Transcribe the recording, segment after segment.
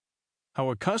How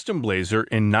a Custom Blazer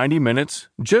in 90 Minutes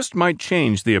Just Might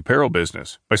Change the Apparel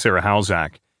Business by Sarah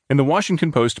Halzack in the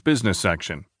Washington Post Business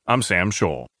section. I'm Sam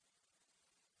Scholl.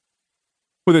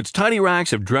 With its tidy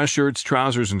racks of dress shirts,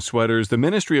 trousers, and sweaters, the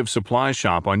Ministry of Supply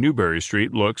shop on Newberry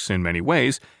Street looks, in many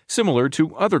ways, similar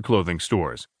to other clothing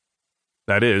stores.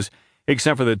 That is,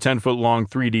 except for the 10-foot-long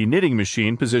 3D knitting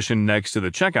machine positioned next to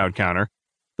the checkout counter,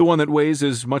 the one that weighs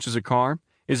as much as a car,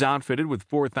 is outfitted with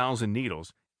 4,000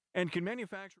 needles, and can manufacture